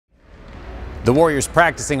The Warriors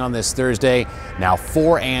practicing on this Thursday, now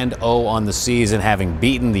 4-0 on the season, having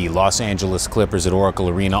beaten the Los Angeles Clippers at Oracle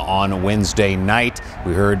Arena on Wednesday night.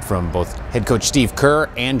 We heard from both head coach Steve Kerr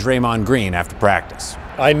and Draymond Green after practice.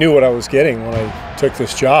 I knew what I was getting when I took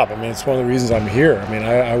this job. I mean, it's one of the reasons I'm here. I mean,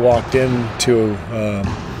 I walked into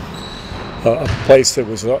a place that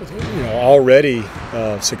was already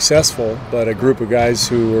successful, but a group of guys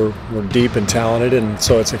who were deep and talented, and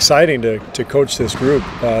so it's exciting to coach this group.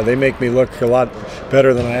 They make me look a lot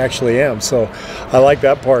better than I actually am, so I like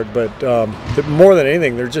that part. But more than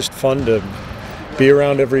anything, they're just fun to be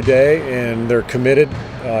around every day, and they're committed.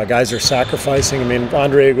 Guys are sacrificing. I mean,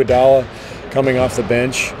 Andre Iguodala coming off the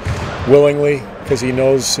bench willingly because he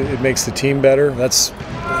knows it makes the team better. That's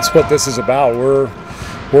what this is about.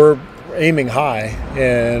 We're aiming high,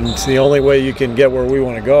 and the only way you can get where we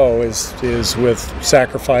want to go is with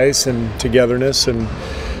sacrifice and togetherness, and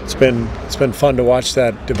it's been fun to watch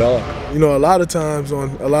that develop. You know, a lot of times on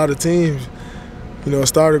a lot of teams, you know, a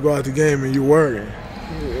starter go out the game and you're worrying.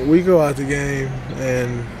 We go out the game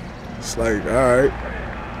and it's like, all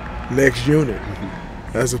right, next unit,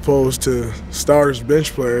 as opposed to starters,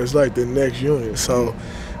 bench players, like the next unit. So,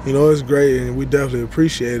 you know, it's great, and we definitely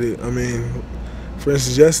appreciate it. I mean, for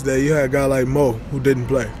instance, yesterday you had a guy like Mo who didn't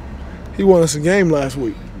play. He won us a game last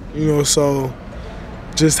week, you know, so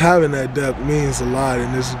just having that depth means a lot,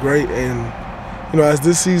 and it's great. And, you know, as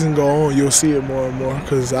this season go on, you'll see it more and more,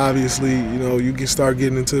 because obviously, you know, you can start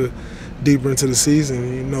getting deeper into the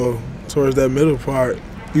season, you know, towards that middle part.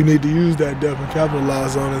 You need to use that depth and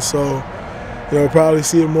capitalize on it. So, you know, probably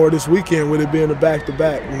see it more this weekend with it being a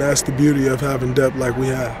back-to-back, and that's the beauty of having depth like we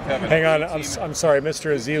have. Hang on, I'm sorry,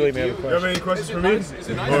 Mr. Ezeli may have a question. You have any questions for me? Is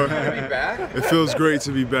it nice to be back? It feels great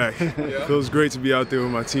to be back. It feels great to be out there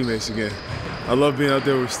with my teammates again. I love being out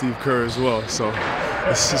there with Steve Kerr as well, so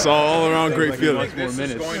it's just all around great feeling. This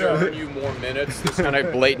is going to earn you more minutes, this kind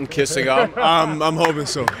of blatant kissing up? I'm hoping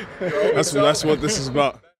so. That's what this is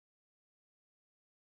about.